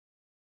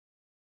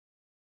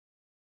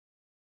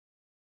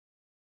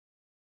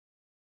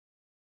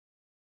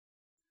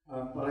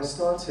But I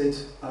started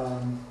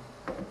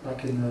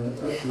back in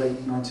the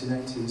late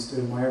 1980s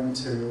doing my own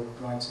material,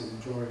 writing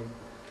and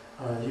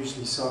drawing,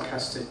 usually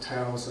sarcastic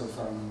tales of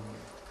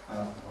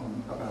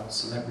about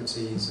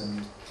celebrities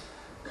and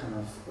kind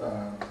of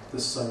the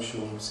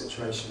social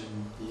situation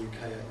in the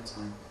UK at the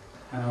time.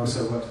 And I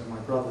also worked with my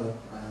brother,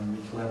 and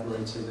we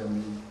collaborated, and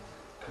we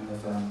kind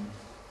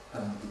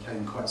of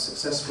became quite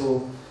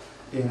successful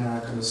in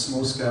a kind of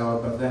small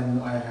scale. But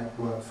then I had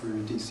worked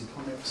through DC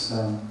Comics,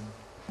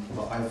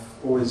 but I've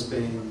always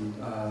been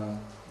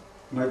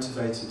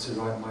motivated to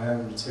write my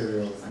own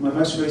material. My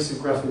most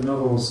recent graphic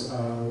novels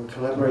are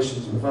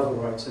collaborations with other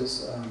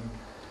writers.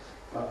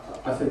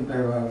 I think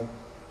they were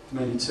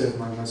maybe two of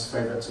my most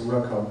favourite to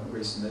work on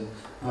recently.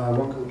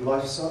 One called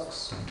Life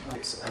Sucks.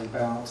 It's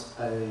about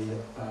a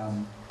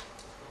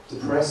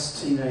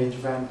depressed teenage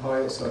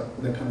vampire. So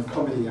the kind of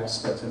comedy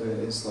aspect of it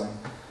is like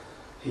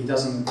he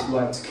doesn't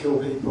like to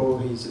kill people.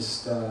 He's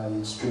just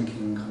he's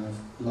drinking kind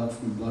of blood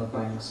from blood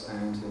banks,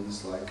 and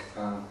he's like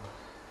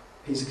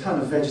he's a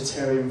kind of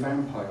vegetarian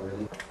vampire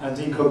really. And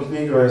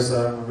Incognito is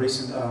a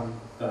recent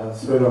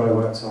thriller I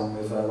worked on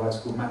with a writer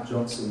called Matt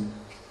Johnson,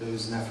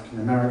 who's an African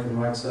American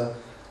writer.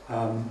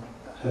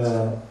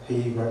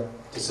 He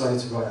decided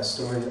to write a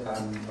story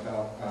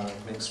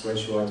about mixed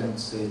racial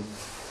identity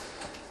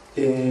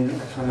in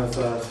a kind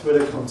of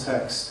thriller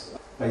context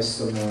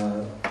based on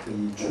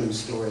the true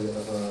story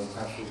of an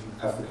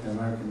African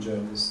American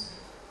journalist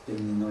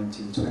in the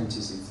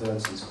 1920s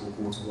and 30s called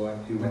Walter White,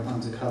 who went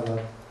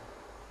undercover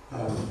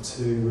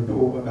to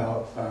report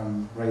about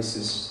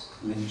racist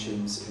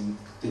lynchings in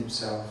deep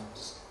south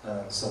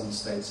southern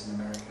states in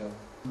America.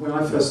 When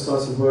I first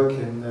started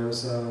working, there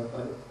was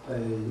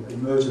an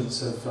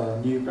emergence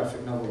of new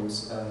graphic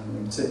novels,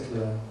 in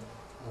particular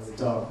The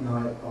Dark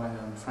Knight by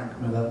Frank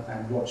Miller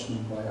and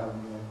Watchmen by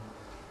Alan Moore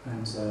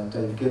and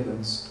David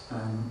Gibbons.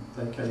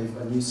 They gave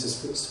a new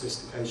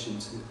sophistication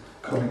to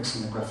comics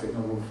in the graphic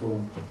novel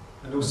form.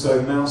 And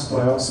also Mouse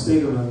by Art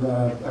Spiegelman,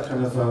 a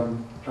kind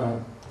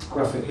of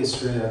graphic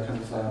history, a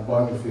kind of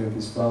biography of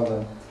his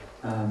father,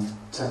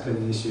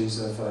 tackling the issues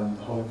of the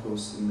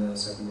Holocaust in the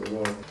Second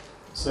World War.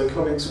 So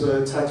comics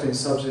were tackling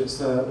subjects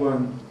that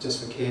weren't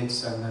just for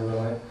kids, and they were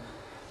like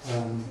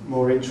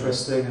more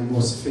interesting and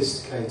more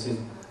sophisticated,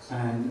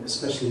 and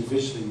especially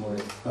visually more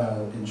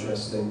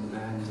interesting.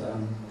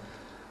 And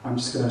I'm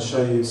just going to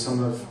show you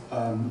some of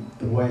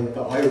the way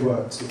that I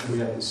worked to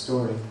create the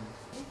story.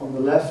 On the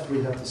left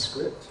we have the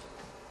script.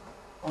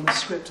 On the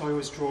script I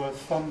always draw a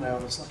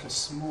thumbnail as like a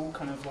small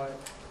kind of like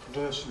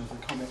version of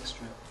the comic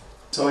strip.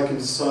 So I can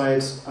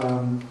decide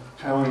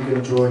how I'm going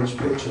to draw each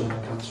picture when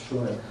I come to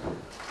draw it.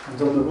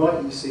 And on the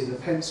right you see the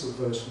pencil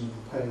version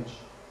of the page.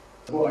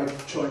 What I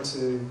try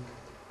to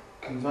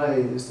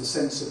convey is the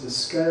sense of the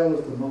scale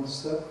of the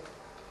monster.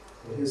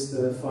 Here's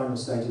the final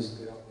stages of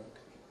the artwork.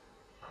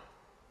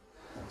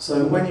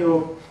 So when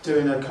you're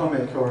doing a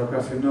comic or a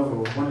graphic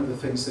novel, one of the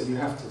things that you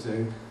have to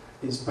do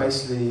is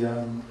basically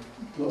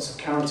lots of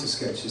character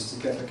sketches to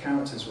get the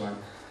characters right.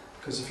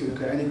 Because if you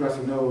look at any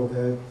graphic novel,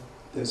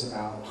 there's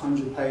about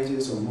 100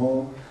 pages or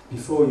more.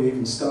 Before you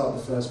even start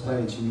the first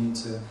page, you need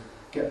to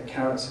get the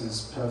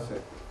characters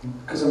perfect.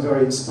 Because I'm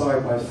very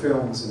inspired by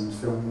films and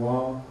film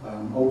noir,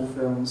 old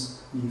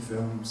films, new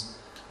films.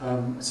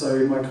 So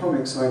in my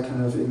comics I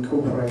kind of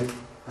incorporate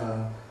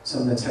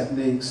some of the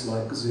techniques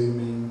like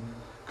zooming,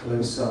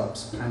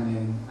 close-ups,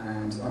 panning,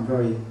 and I'm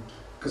very,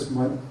 because a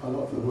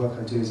lot of the work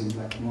I do is in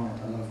black and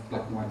white. I love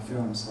black and white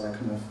films, so I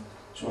kind of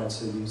try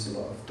to use a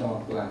lot of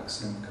dark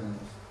blacks and kind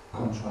of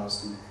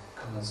contrasting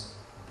colours.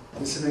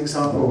 This is an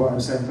example of what I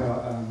was saying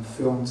about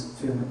film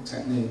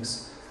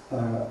techniques.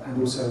 And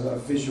also a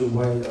visual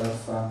way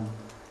of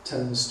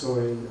telling the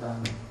story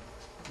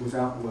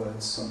without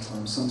words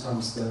sometimes.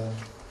 Sometimes the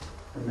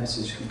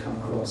message can come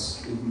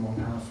across even more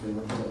powerfully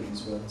when you don't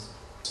use words.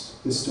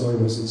 This story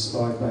was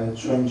inspired by a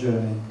train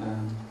journey,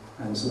 and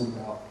it's all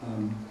about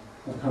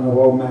a kind of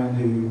old man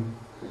who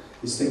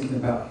is thinking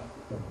back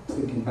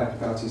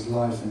about his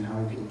life and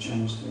how he could have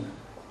changed it.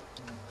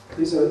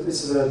 This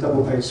is a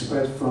double-page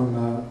spread from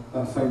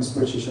a famous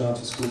British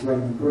artist called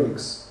Raymond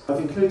Briggs. I've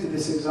included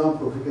this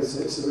example because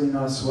it's a really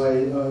nice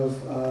way of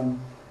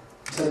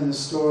telling a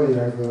story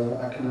over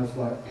a kind of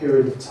like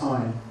period of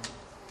time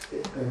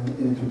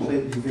in a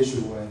completely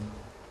visual way,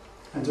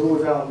 and all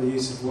without the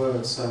use of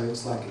words. So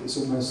it's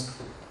almost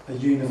a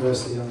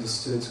universally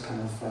understood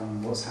kind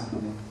of what's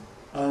happening.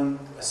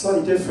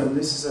 Slightly different.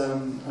 This is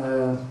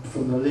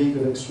from The League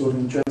of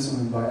Extraordinary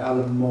Gentlemen by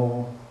Alan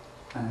Moore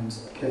and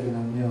Kevin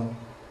O'Neill.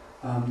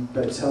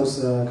 But it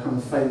tells a kind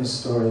of famous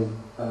story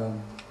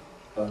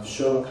of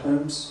Sherlock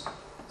Holmes.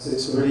 So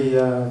it's a really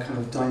kind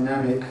of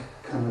dynamic,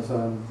 kind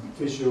of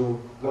visual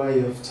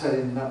way of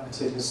telling that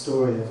particular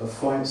story of a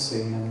fight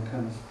scene and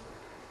kind of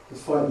the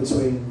fight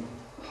between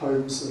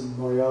Holmes and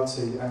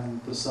Moriarty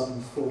and the sudden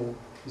fall.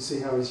 You see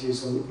how he's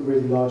used a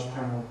really large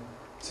panel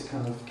to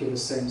kind of give a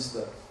sense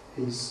that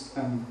he's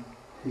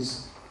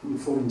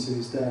falling to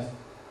his death.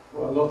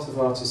 What a lot of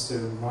artists do,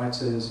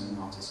 writers and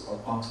artist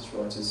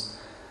writers,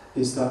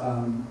 is that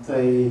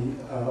they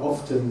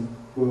often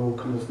will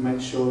kind of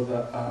make sure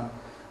that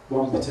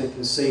one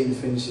particular scene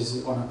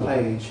finishes on a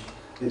page.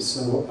 It's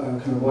a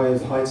kind of way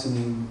of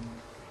heightening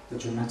the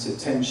dramatic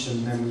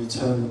tension. Then when you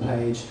turn the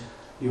page,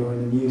 you're in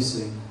a new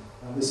scene.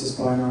 This is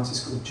by an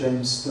artist called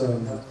James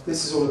Stern.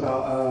 This is all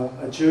about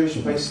a Jewish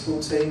baseball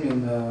team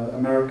in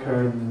America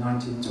in the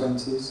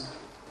 1920s.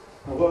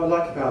 What I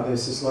like about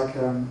this is like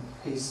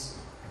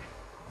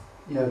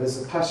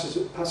there's a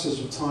passage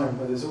of time,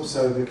 but there's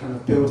also the kind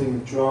of building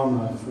of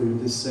drama through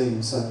this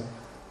scene. So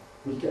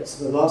we get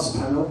to the last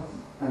panel,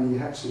 and he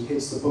actually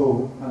hits the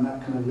ball, and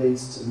that kind of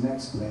leads to the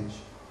next page.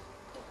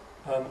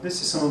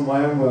 This is some of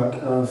my own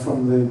work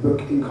from the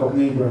book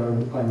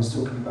Incognito I was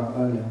talking about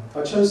earlier.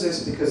 I chose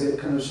this because it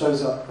kind of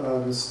shows up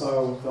the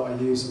style that I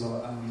use a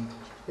lot,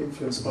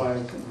 influenced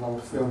by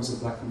old films of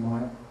black and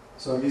white.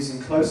 So I'm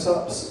using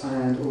close-ups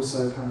and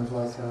also kind of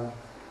like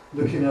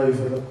looking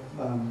over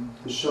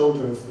the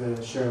shoulder of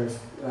the sheriff.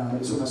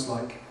 It's almost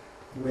like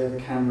where the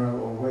camera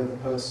or where the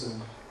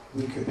person,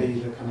 we could be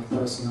the kind of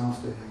person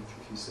after him,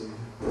 if you see.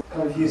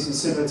 Kind of using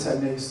similar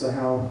techniques to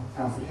how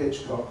Alfred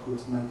Hitchcock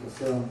would make a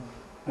film.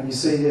 And you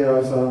see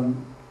here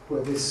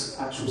where this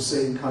actual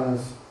scene kind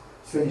of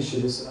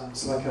finishes,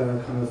 it's like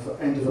a kind of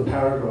end of a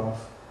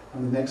paragraph,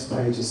 and the next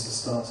page is the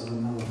start of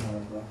another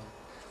paragraph.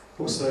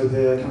 Also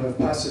the kind of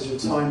passage of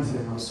time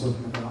thing I was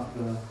talking about,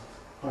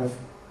 I've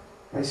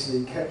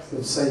basically kept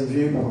the same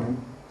viewpoint,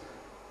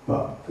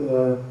 but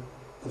the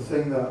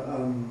thing that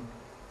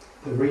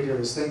the reader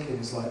is thinking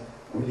is like,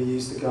 will he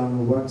use the gun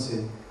or won't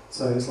he?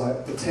 So it's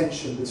like the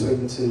tension between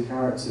the two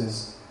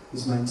characters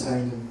is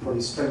maintained and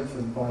probably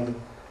strengthened by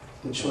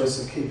the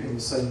choice of keeping the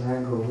same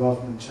angle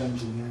rather than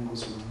changing the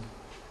angles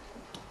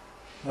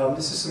around.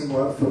 This is some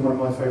work from one of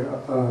my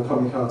favourite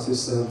comic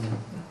artists,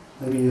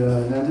 maybe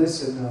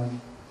Hernandez, and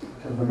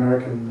kind of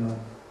American,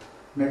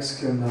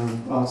 Mexican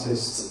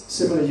artist.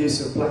 Similar use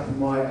of black and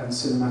white and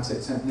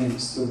cinematic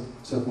techniques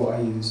to what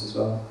I use as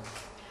well.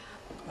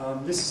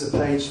 This is a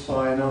page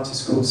by an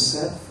artist called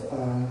Seth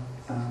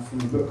from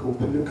a book called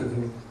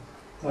Pelucaville.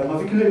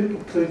 I've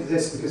included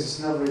this because it's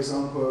another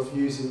example of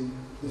using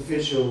the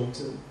visual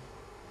to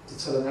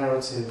tell a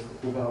narrative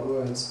without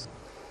words.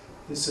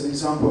 It's an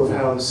example of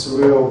how the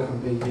surreal can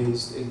be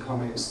used in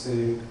comics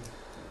to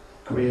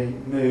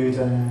create mood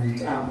and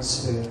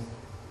atmosphere.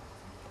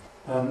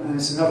 And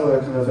it's another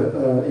kind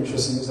of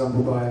interesting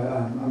example by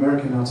an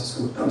American artist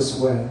called Chris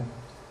Ware.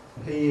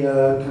 He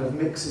kind of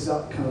mixes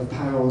up kind of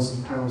panels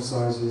and panel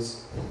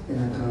sizes in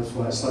a kind of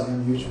like slightly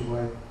unusual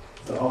way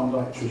that aren't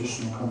like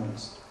traditional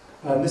comics.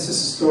 This is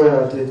a story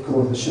I did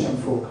called The Shipping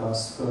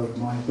Forecast for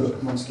my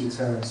book Montague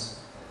Terrace.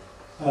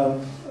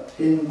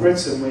 In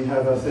Britain we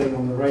have a thing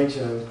on the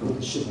radio called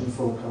the Shipping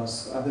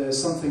Forecast.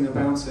 There's something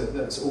about it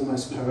that's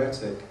almost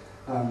poetic.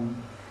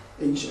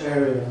 Each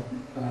area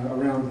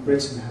around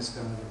Britain has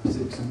kind of a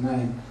particular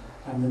name,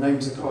 and the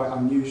names are quite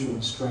unusual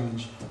and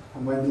strange.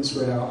 And when it's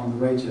read out on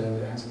the radio,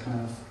 it has a kind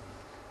of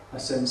a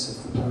sense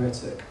of the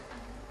poetic.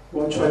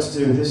 What I tried to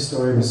do with this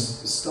story was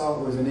to start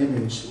with an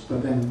image,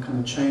 but then kind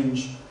of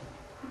change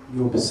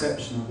your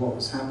perception of what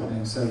was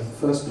happening. So the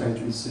first page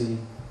we see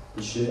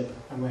the ship,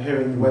 and we're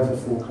hearing the weather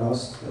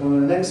forecast. And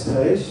on the next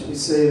page, we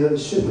see that the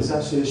ship is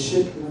actually a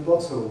ship in a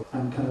bottle,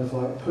 and kind of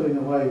like pulling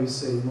away, we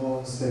see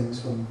more things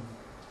from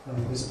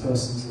this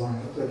person's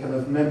life. The kind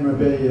of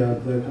memorabilia,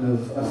 the kind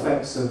of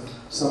effects of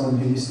someone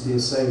who used to be a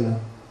sailor.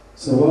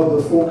 So while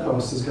the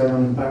forecast is going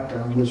on in the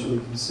background, which we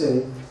can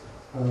see,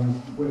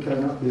 we're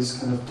going up these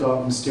kind of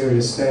dark,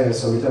 mysterious stairs,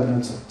 so we don't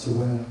know to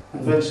where.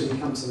 And eventually we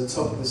come to the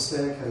top of the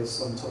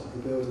staircase on top of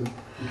the building.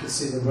 You can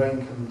see the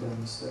rain coming down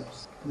the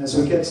steps. And as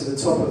we get to the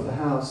top of the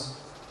house,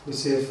 we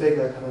see a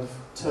figure kind of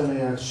turning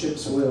a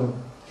ship's wheel.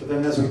 But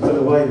then as we pull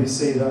away, we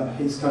see that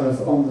he's kind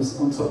of on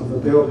top of the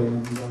building,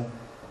 and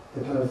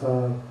the kind of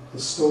the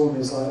storm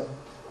is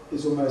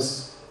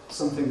almost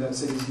something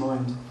that's in his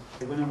mind.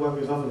 When I work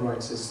with other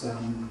writers,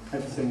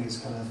 everything is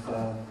kind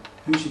of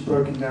usually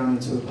broken down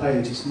into a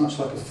page. It's much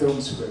like a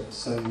film script.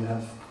 So you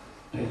have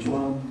page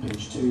 1,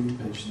 page 2,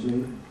 page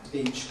 3.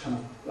 Each kind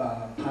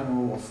of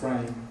panel or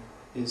frame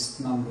is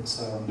numbered.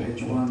 So on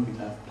page 1 we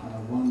have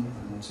panel 1,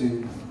 panel 2,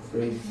 panel 3.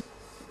 Page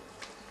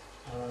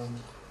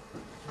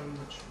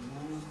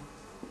 1,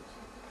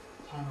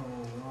 panel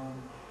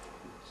 1,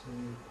 2,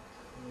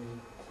 3,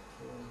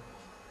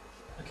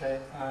 4. Okay,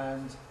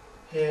 and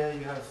here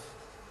you have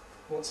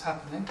what's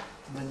happening,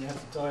 and then you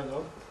have the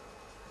dialogue,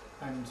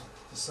 and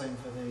the same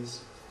for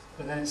these.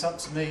 But then it's up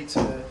to me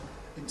to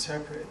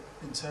interpret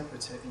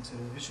it into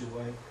a visual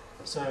way.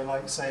 So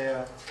like say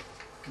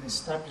an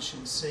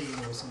establishing scene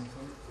or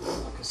something,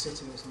 like a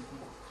city or something.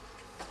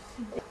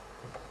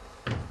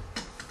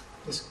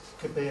 This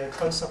could be a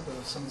close-up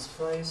of someone's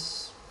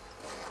face,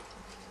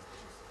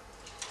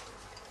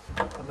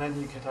 and then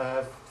you could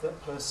have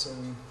that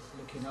person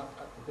looking up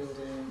at the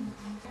building,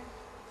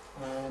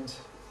 and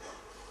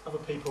other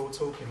people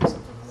talking or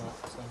something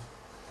like that.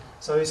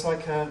 So it's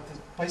like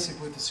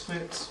basically with the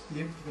script,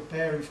 the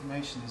bare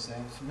information is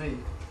there. For me,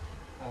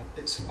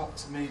 it's up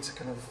to me to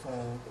kind of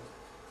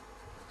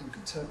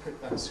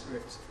interpret that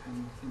script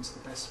into the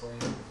best way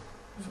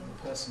for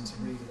the person to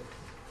read it.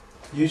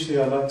 Usually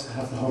I like to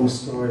have the whole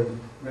story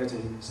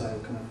ready, so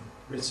kind of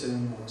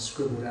written or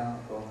scribbled out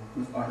or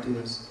with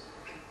ideas.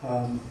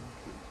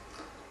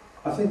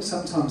 I think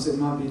sometimes it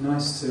might be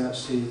nice to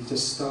actually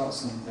just start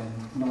something,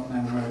 not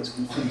knowing where it's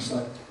going to finish,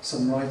 like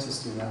some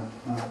writers do that.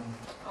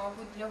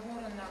 Вот для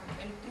Ворона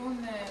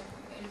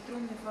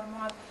электронный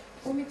формат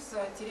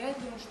комикса, теряет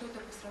ли он что-то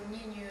по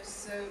сравнению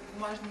с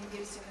бумажной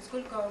версией?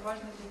 Насколько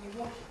важно для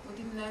него вот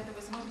именно эта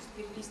возможность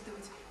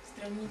перелистывать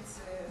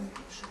страницы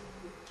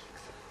вживую?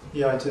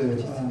 Yeah, I do.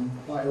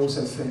 I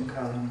also think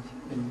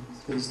in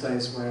these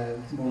days where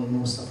more and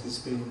more stuff is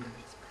being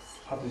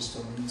published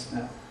on the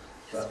internet,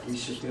 that we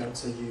should be able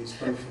to use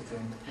both of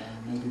them.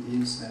 Maybe the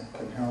internet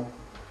can help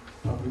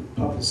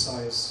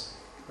publicise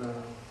the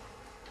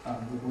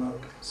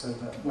work, so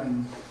that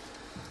when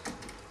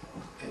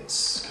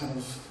it's kind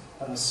of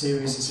a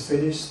series is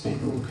finished,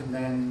 people can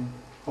then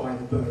buy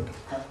the book.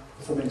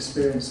 From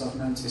experience, I've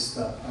noticed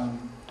that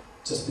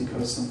just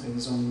because something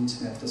is on the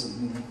internet doesn't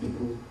mean that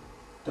people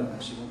don't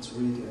actually want to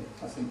read it.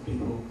 I think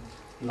people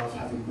love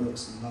having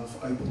books and love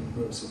opening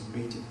books and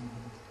reading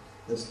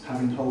them,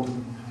 having hold of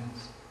them in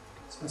hands.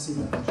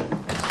 Спасибо.